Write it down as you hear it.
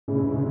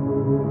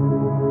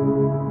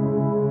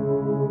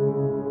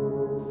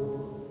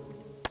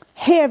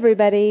Hey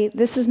everybody,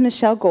 this is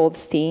Michelle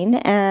Goldstein,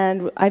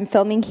 and I'm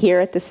filming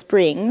here at the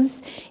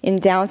Springs in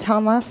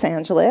downtown Los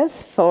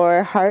Angeles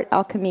for Heart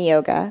Alchemy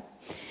Yoga.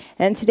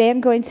 And today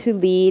I'm going to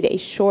lead a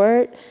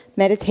short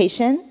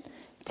meditation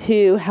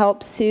to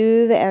help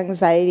soothe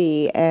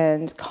anxiety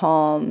and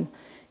calm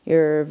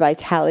your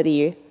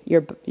vitality,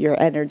 your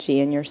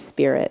energy and your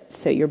spirit.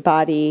 So your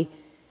body,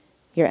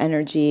 your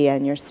energy,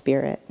 and your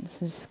spirit.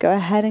 So just go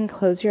ahead and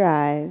close your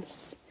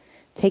eyes.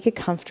 Take a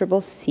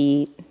comfortable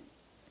seat.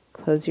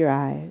 Close your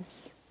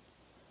eyes.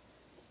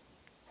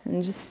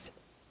 And just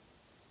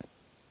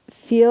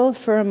feel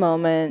for a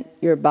moment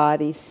your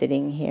body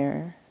sitting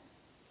here.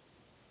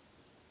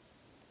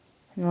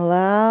 And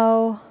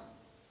allow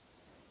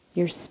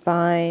your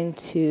spine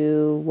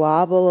to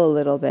wobble a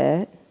little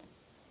bit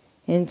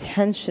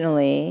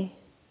intentionally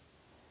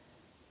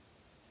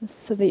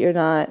so that you're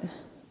not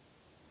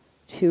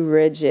too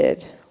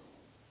rigid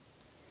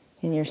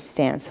in your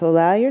stance. So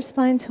allow your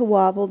spine to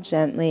wobble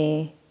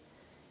gently.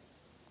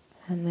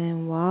 And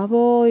then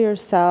wobble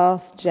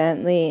yourself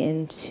gently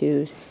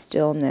into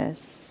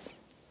stillness.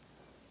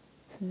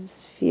 So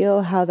just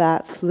feel how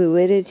that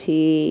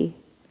fluidity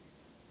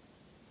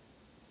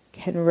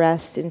can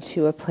rest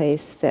into a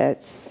place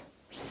that's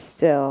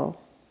still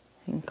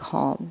and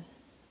calm.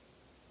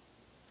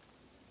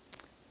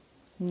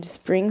 And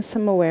just bring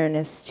some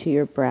awareness to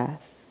your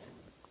breath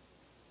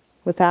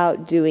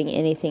without doing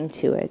anything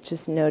to it.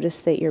 Just notice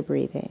that you're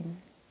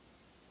breathing.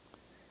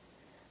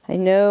 I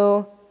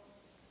know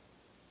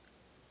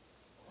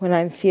when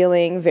I'm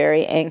feeling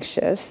very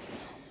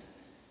anxious,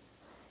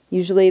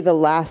 usually the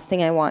last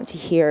thing I want to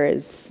hear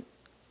is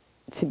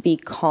to be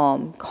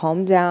calm.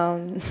 Calm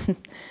down.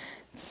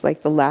 It's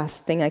like the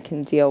last thing I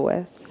can deal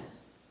with.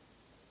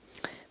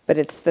 But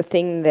it's the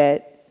thing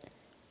that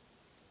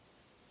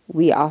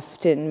we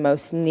often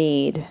most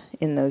need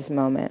in those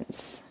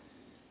moments.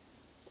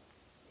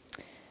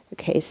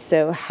 Okay,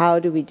 so how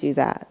do we do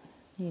that?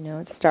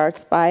 It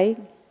starts by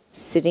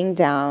sitting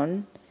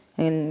down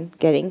and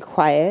getting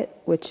quiet,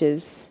 which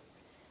is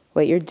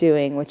what you're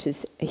doing, which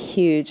is a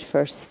huge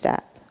first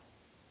step.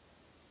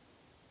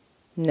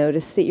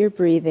 Notice that you're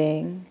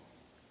breathing,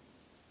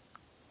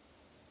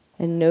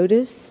 and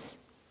notice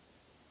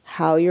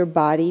how your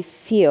body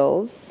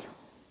feels.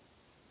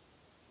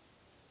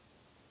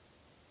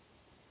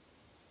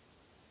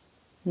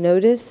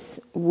 Notice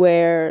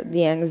where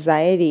the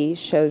anxiety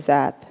shows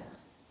up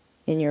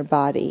in your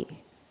body.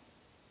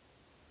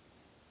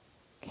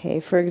 Okay,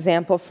 for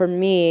example, for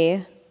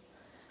me,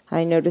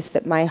 I notice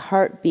that my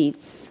heart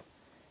beats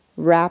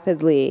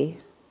rapidly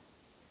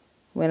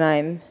when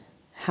I'm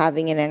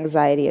having an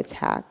anxiety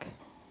attack.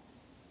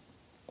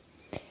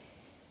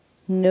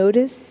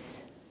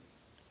 Notice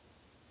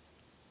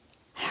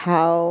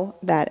how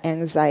that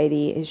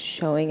anxiety is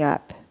showing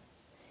up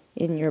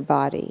in your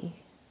body.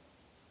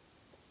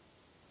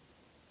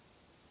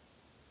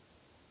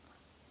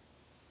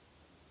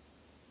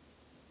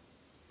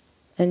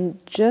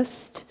 And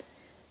just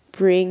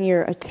bring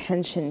your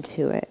attention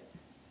to it.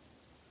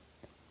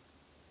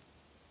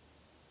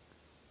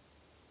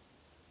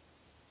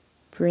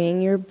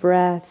 Bring your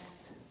breath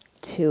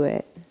to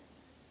it.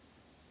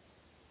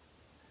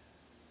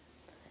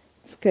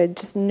 It's good.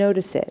 Just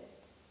notice it.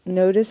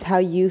 Notice how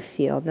you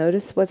feel.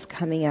 Notice what's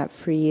coming up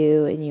for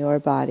you in your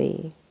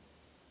body.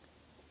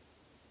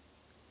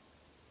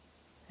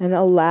 And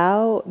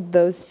allow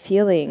those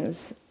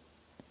feelings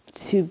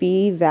to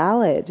be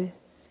valid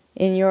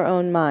in your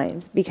own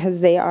mind,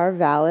 because they are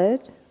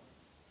valid.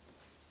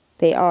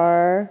 They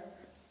are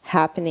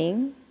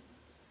happening.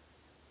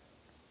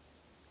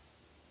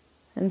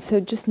 And so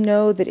just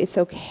know that it's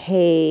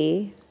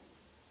okay.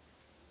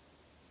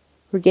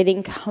 We're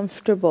getting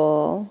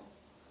comfortable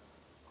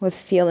with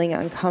feeling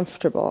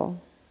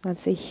uncomfortable.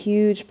 That's a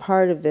huge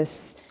part of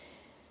this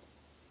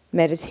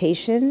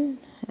meditation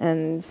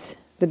and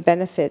the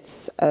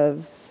benefits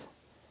of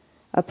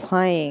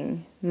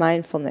applying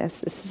mindfulness.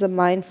 This is a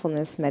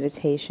mindfulness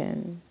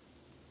meditation.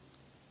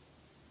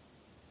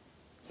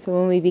 So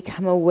when we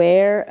become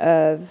aware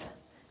of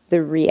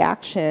the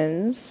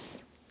reactions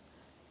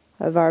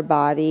of our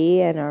body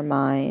and our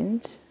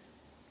mind,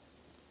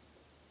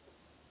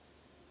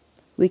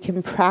 we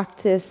can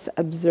practice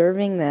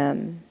observing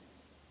them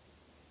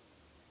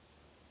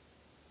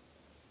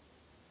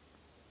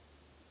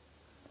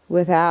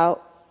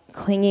without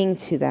clinging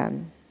to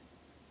them.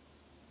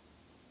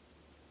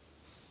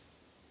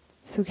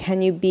 So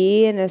can you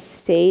be in a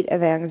state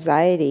of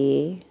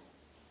anxiety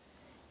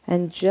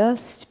and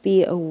just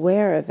be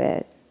aware of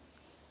it?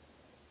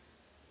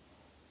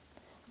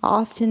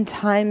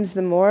 Oftentimes,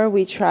 the more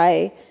we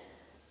try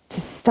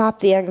to stop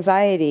the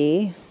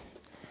anxiety,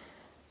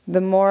 the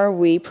more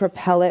we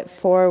propel it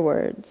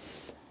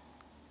forwards.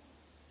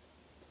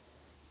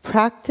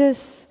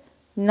 Practice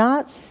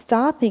not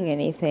stopping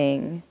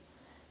anything,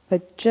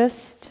 but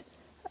just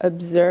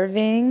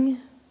observing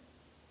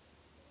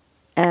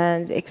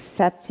and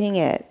accepting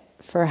it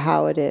for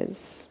how it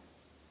is.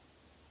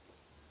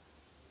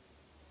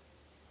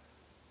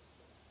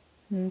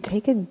 And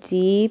take a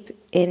deep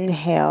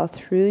inhale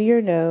through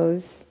your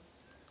nose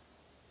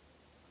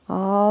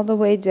all the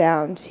way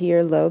down to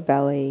your low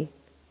belly.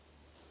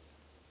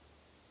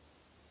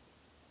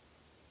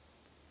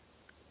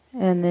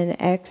 And then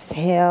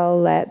exhale,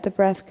 let the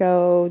breath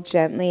go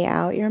gently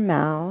out your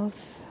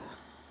mouth.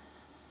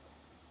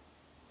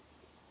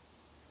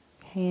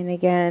 Okay, and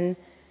again,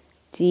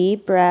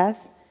 deep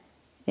breath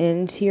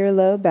into your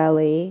low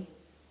belly.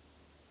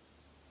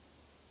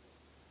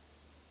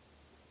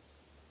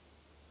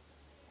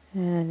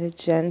 And a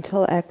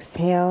gentle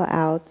exhale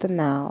out the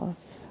mouth.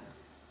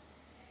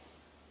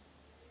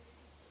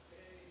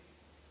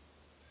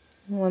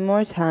 One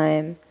more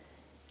time.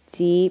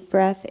 Deep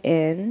breath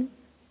in.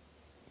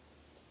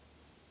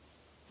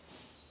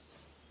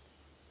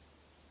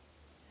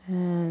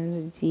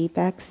 And a deep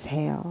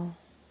exhale.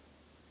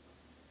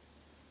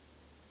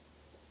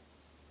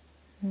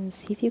 And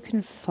see if you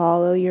can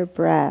follow your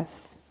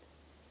breath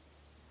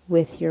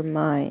with your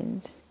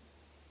mind.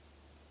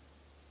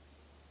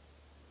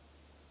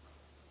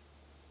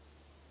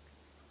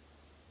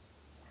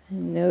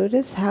 And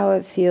notice how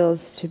it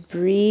feels to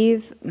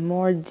breathe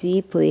more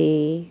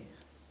deeply.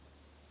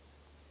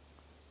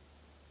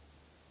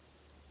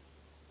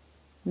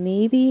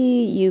 Maybe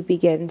you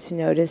begin to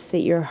notice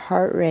that your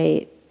heart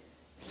rate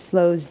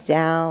slows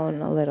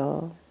down a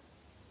little.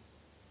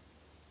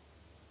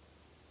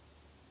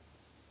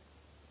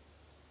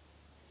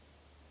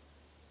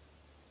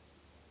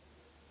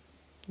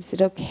 Is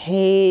it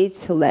okay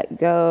to let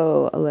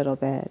go a little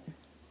bit?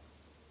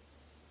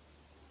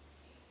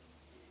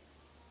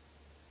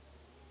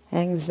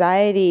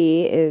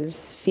 Anxiety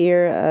is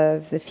fear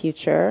of the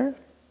future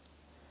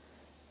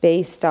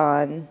based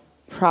on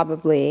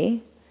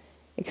probably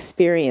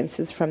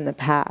experiences from the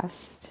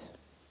past.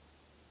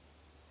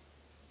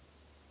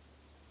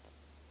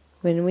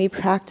 When we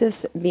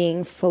practice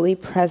being fully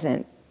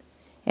present,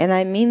 and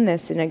I mean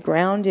this in a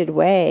grounded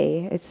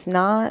way, it's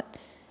not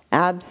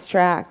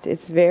abstract,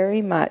 it's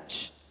very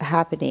much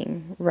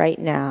happening right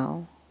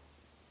now.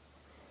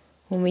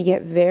 When we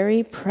get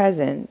very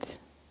present,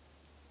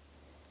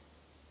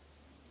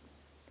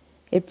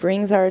 it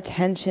brings our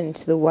attention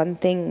to the one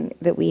thing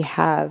that we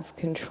have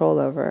control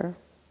over,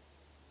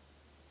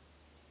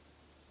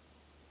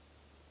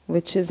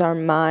 which is our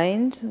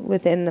mind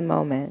within the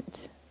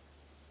moment.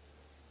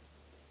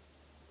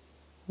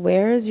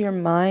 Where is your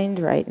mind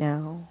right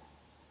now?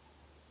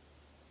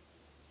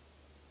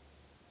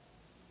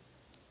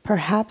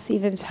 Perhaps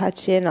even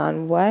touch in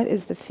on what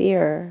is the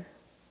fear.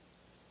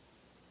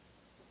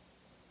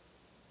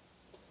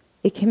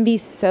 It can be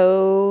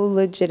so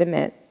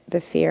legitimate,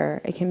 the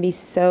fear. It can be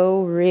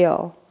so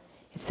real.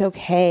 It's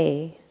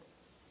okay.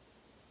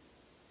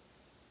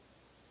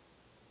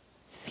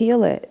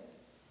 Feel it.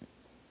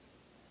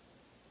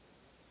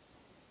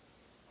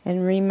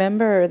 And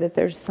remember that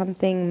there's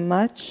something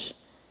much,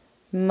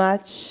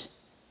 much,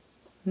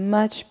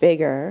 much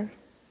bigger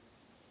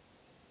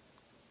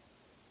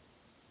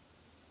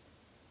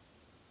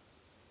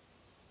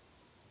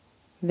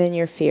than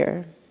your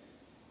fear.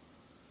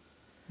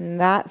 And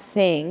that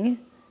thing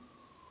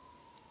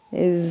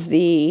is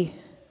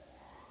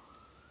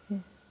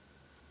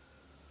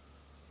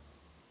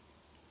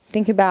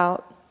think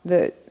about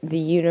the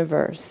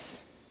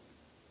universe.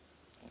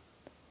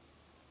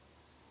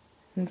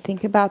 And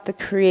think about the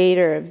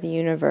creator of the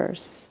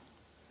universe.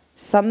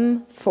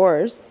 Some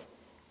force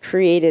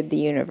created the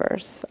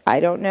universe. I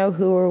don't know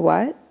who or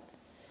what,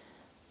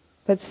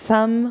 but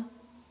some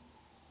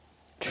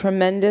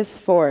tremendous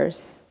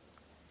force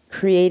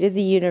created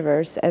the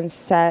universe and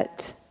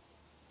set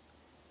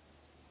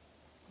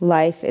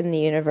life in the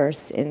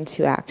universe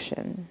into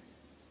action.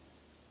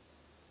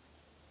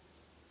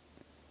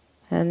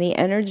 And the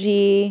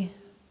energy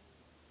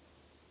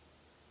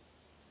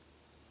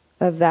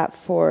of that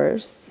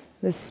force,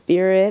 the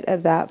spirit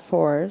of that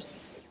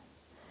force,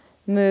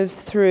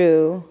 moves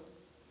through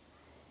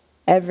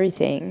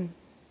everything,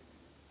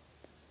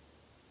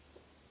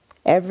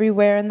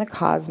 everywhere in the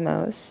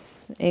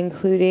cosmos,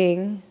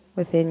 including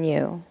within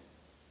you.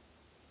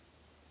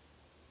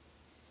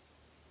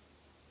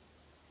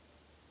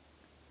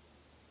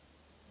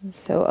 And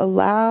so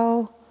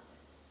allow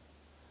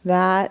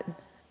that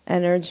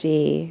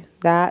energy,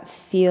 that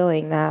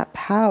feeling, that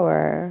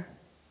power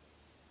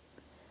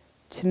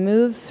to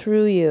move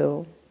through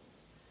you,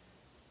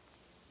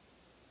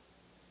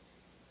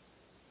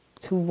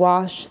 to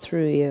wash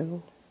through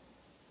you.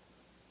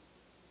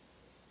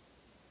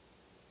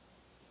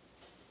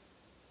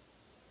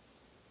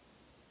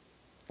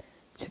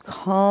 To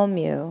calm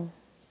you,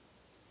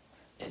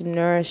 to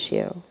nourish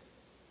you.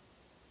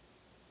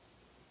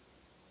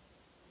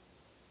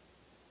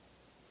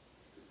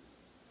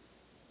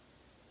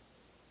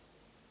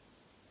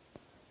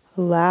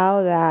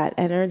 Allow that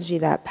energy,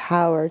 that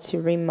power to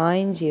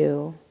remind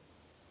you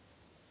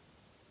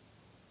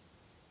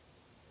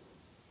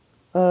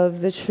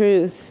of the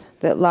truth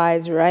that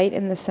lies right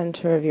in the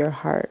center of your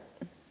heart.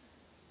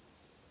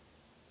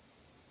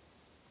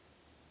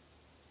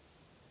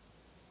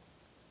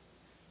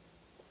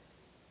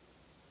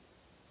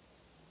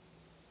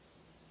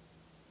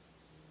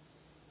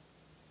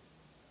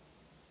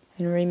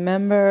 And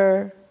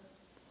remember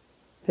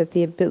that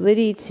the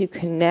ability to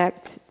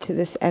connect to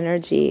this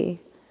energy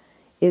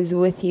is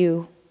with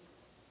you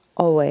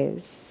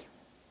always.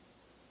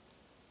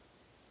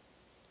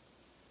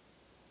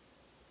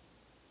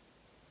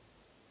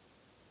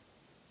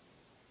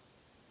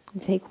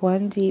 And take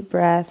one deep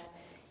breath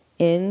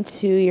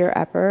into your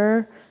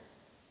upper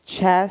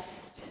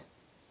chest,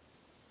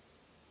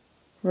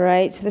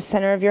 right to the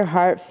center of your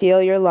heart.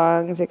 Feel your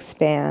lungs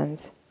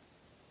expand.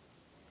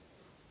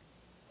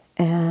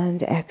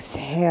 And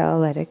exhale,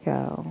 let it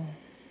go.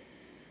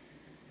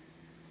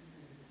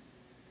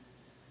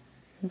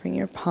 Bring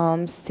your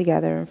palms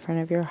together in front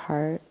of your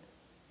heart.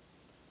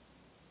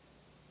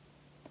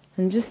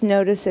 And just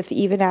notice if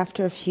even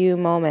after a few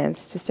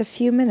moments, just a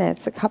few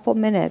minutes, a couple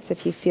minutes,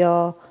 if you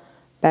feel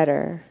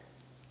better.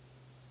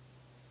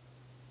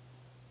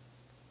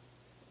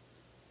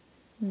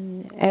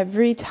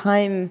 Every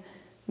time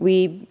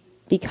we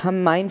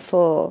become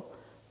mindful,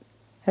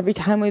 every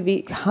time we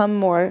become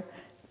more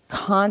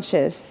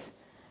conscious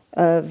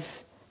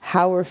of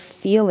how we're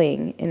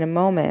feeling in a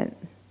moment,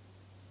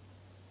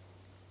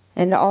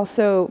 and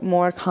also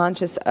more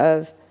conscious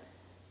of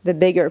the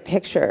bigger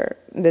picture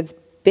that's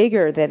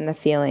bigger than the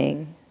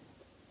feeling,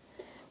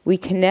 we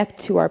connect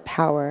to our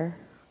power.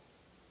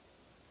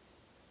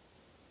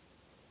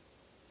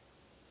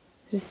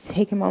 Just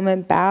take a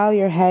moment, bow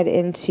your head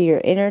into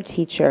your inner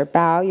teacher,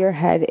 bow your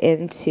head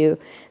into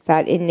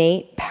that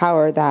innate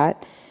power,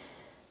 that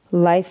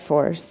life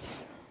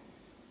force.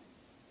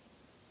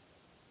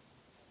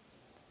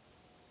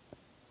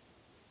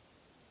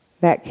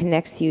 That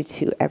connects you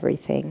to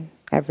everything,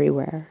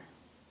 everywhere.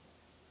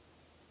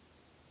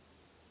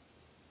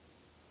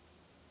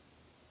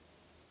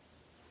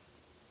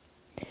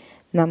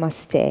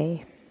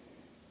 Namaste.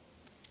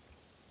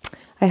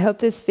 I hope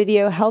this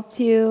video helped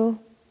you.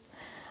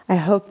 I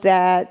hope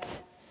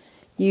that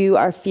you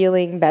are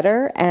feeling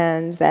better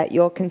and that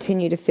you'll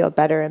continue to feel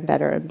better and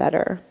better and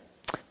better.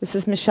 This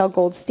is Michelle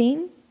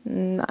Goldstein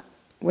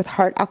with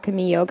Heart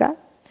Alchemy Yoga,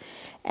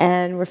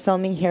 and we're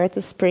filming here at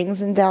the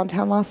Springs in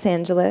downtown Los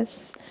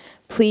Angeles.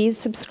 Please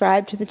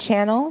subscribe to the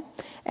channel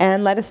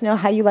and let us know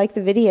how you like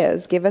the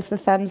videos. Give us the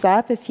thumbs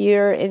up if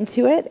you're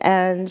into it,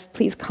 and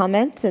please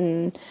comment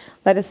and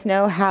let us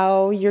know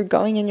how you're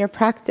going in your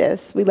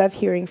practice. We love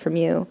hearing from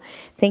you.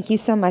 Thank you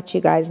so much,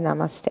 you guys.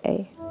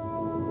 Namaste.